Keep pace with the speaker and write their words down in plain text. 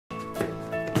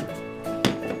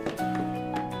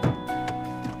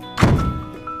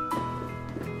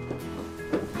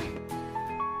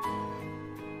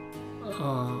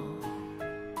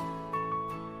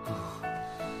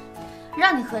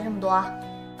让你喝这么多？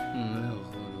没有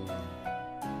喝多。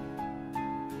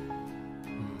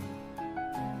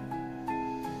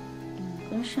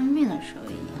跟生病的时候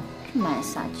一样，这么爱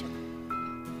撒娇。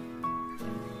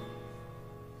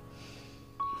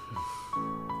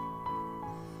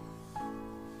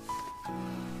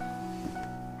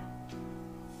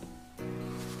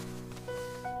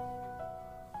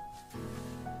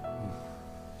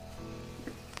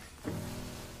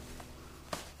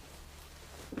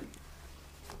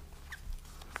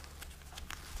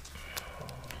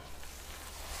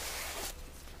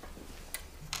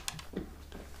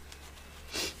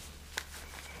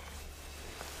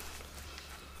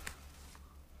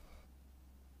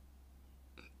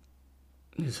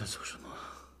你在做什么？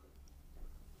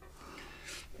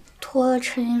拖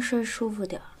趁你睡舒服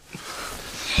点。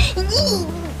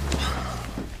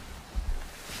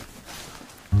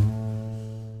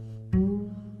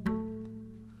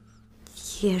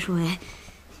叶舒伟，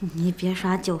你别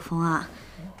耍酒疯啊！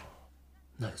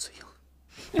那又怎样？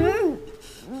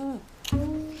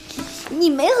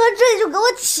你没喝醉就给我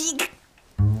起开！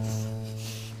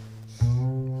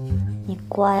你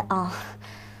乖啊，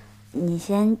你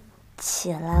先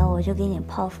起来，我就给你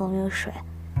泡蜂蜜水，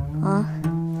啊。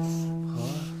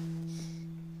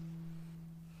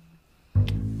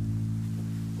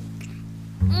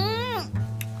好啊。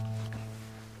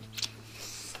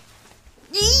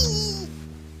你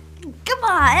干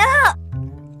嘛呀？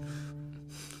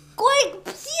乖，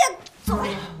闭嘴！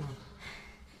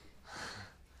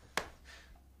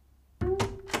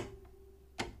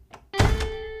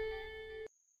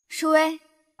舒薇，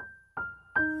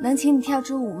能请你跳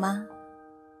支舞吗？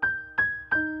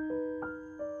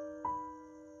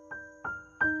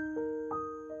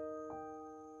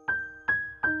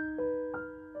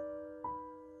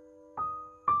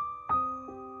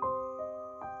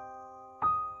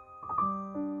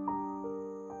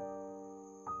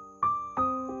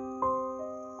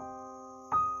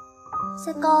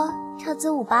帅哥，跳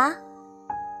支舞吧。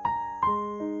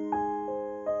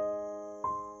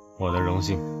我的荣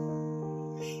幸。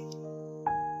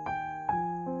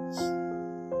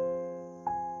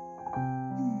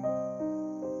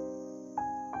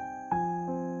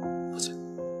不行。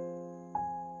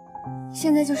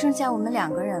现在就剩下我们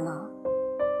2个人了，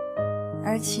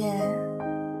而且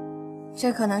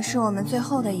这可能是我们最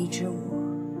后的一支舞。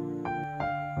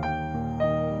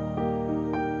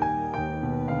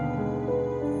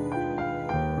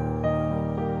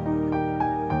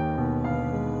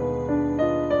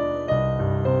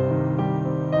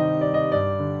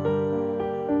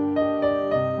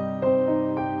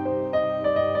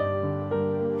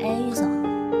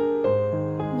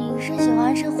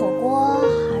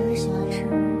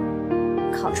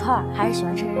还是喜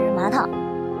欢吃麻辣烫？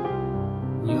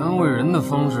你安慰人的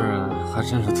方式还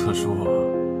真是特殊啊。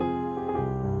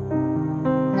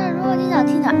那如果你想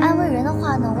听点安慰人的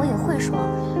话呢，我也会说，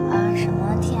什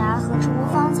么天涯何处无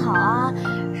芳草啊，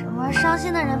什么伤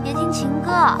心的人别听情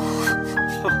歌。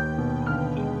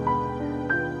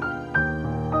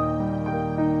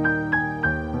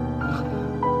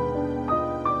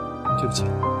对不起，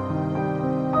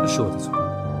是我的错。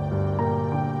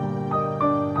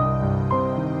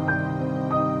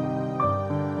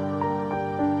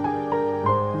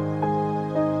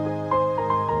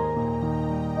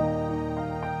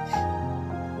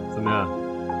怎么样？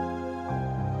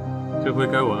这回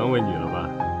该我安慰你了吧，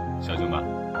小舅妈？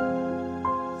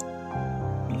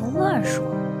别乱说。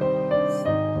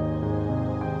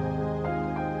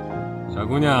小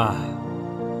姑娘，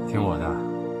听我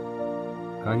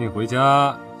的，赶紧回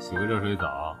家洗个热水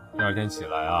澡，第2天起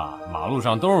来啊，马路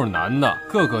上都是男的，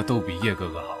个个都比叶哥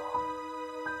哥好。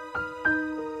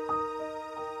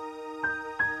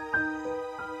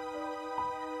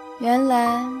原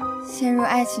来陷入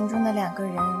爱情中的2个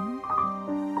人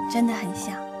真的很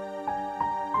像。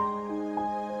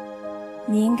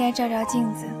你应该照照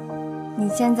镜子，你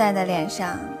现在的脸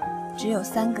上只有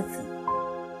3个字：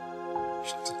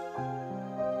什么字？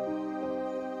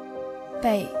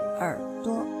贝耳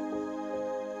朵。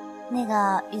那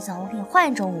个玉总，我给你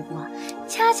换一种舞步，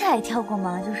恰恰也跳过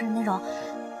吗？就是那种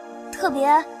特别，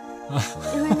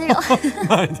就是那种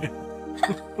慢一点。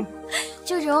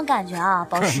就这种感觉啊，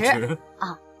宝石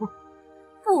啊，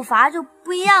步伐就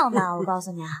不一样的。我告诉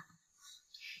你啊，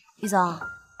玉总，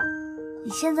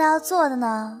你现在要做的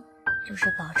呢，就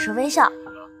是保持微笑，